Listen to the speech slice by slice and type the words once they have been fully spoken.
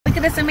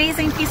at this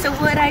amazing piece of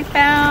wood I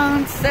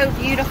found. So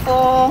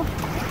beautiful.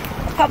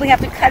 I'll probably have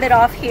to cut it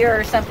off here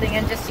or something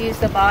and just use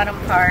the bottom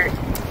part.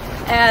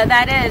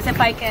 That is, if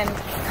I can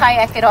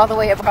kayak it all the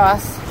way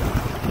across.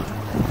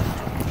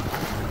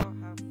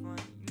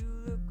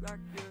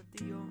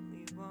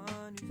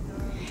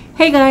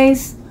 Hey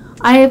guys,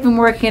 I have been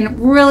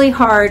working really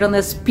hard on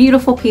this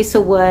beautiful piece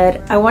of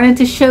wood. I wanted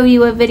to show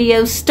you a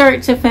video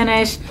start to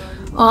finish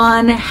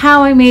on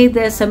how I made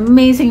this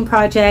amazing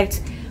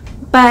project,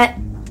 but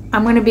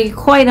I'm going to be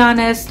quite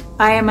honest,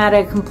 I am at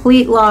a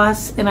complete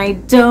loss and I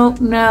don't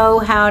know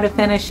how to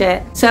finish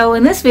it. So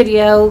in this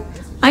video,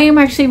 I am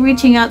actually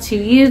reaching out to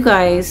you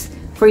guys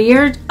for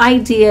your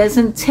ideas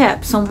and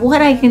tips on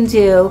what I can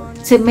do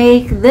to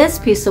make this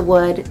piece of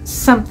wood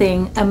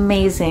something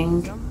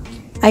amazing.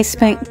 I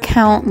spent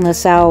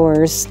countless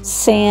hours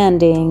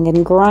sanding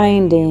and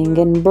grinding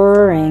and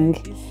burring,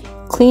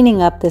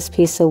 cleaning up this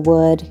piece of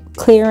wood,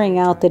 clearing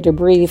out the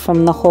debris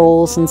from the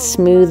holes and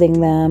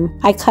smoothing them.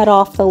 I cut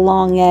off the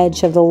long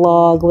edge of the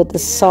log with the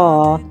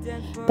saw,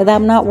 but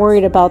I'm not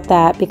worried about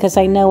that because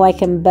I know I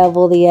can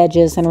bevel the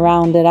edges and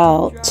round it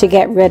out to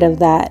get rid of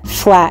that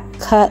flat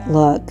cut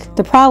look.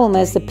 The problem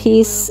is the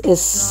piece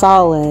is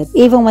solid.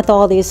 Even with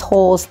all these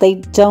holes, they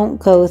don't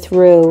go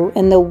through,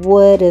 and the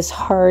wood is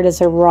hard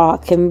as a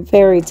rock and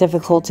very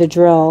difficult to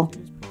drill.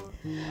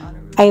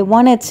 I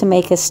wanted to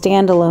make a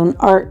standalone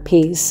art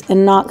piece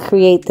and not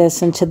create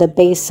this into the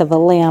base of a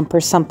lamp or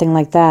something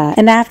like that.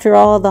 And after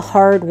all the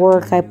hard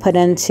work I put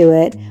into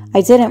it, I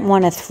didn't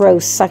want to throw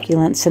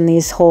succulents in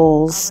these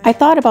holes. I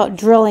thought about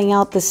drilling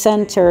out the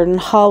center and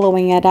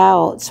hollowing it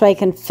out so I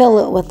can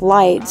fill it with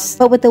lights,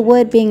 but with the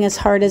wood being as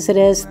hard as it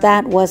is,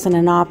 that wasn't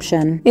an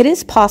option. It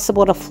is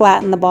possible to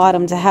flatten the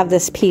bottom to have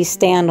this piece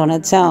stand on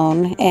its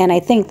own, and I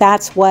think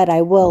that's what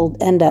I will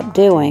end up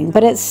doing,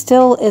 but it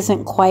still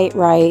isn't quite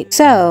right.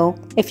 So,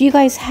 if you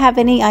guys have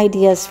any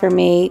ideas for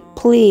me,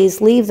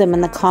 please leave them in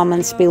the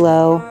comments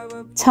below.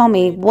 Tell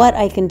me what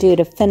I can do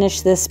to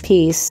finish this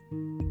piece.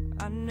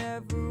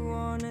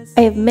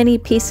 I have many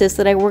pieces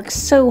that I work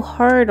so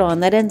hard on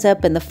that ends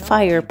up in the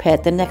fire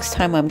pit the next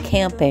time I'm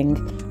camping.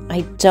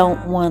 I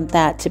don't want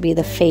that to be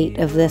the fate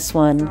of this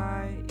one.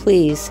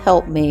 Please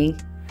help me.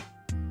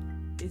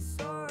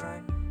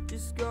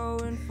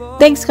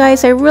 Thanks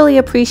guys, I really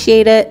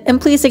appreciate it. And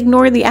please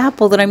ignore the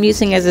apple that I'm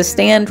using as a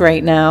stand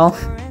right now.